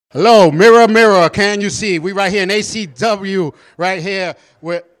Hello, mirror, mirror, can you see? We right here in ACW, right here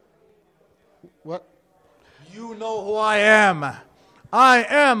with, what? You know who I am. I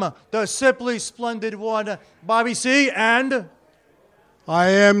am the Simply Splendid one, Bobby C, and I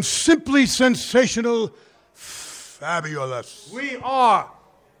am simply sensational, fabulous. we are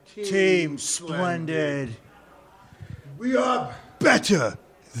Team Splendid. We are better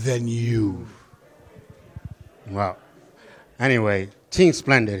than you. Wow. Anyway, Team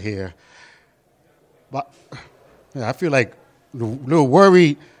Splendid here. But yeah, I feel like a little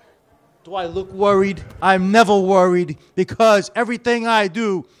worried. Do I look worried? I'm never worried because everything I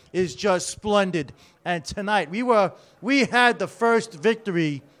do is just splendid. And tonight we had the first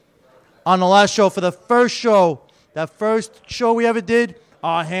victory on the last show. For the first show, that first show we ever did,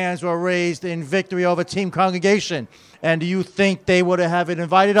 our hands were raised in victory over Team Congregation. And do you think they would have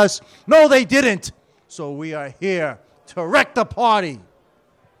invited us? No, they didn't. So we are here to wreck the party.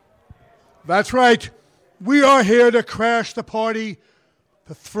 That's right. We are here to crash the party,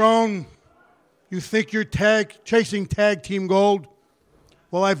 the throne. You think you're chasing tag team gold?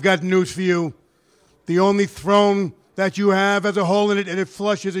 Well, I've got news for you. The only throne that you have has a hole in it, and it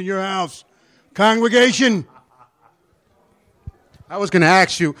flushes in your house. Congregation. I was going to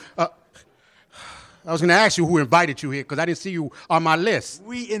ask you who invited you here because I didn't see you on my list.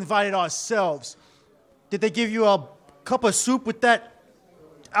 We invited ourselves. Did they give you a cup of soup with that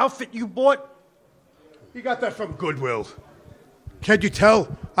outfit you bought? You got that from Goodwill. Can't you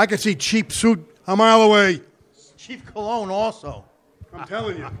tell? I can see cheap suit a mile away. Cheap cologne also. I'm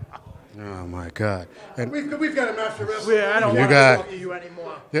telling you. Oh, my God. And We've got a master wrestler. Yeah, I don't You want got- to talk to you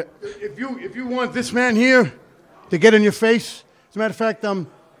anymore. yeah, If you want this man here to get in your face, as a matter of fact,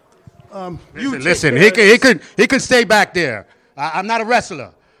 listen, he could stay back there. I'm not a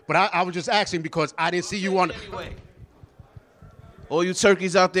wrestler, but I was just asking because I didn't see you on. Anyway, all you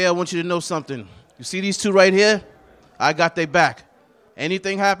turkeys out there, I want you to know something. You see these two right here? I got their back.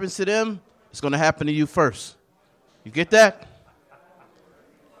 Anything happens to them, it's going to happen to you first. You get that?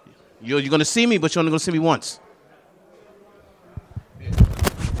 You're going to see me, but you're only going to see me once. Get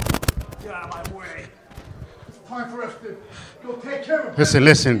out of my way. It's time for us to go take care of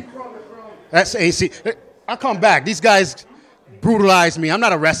Listen. That's AC. I'll come back. These guys brutalized me. I'm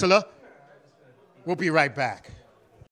not a wrestler. We'll be right back.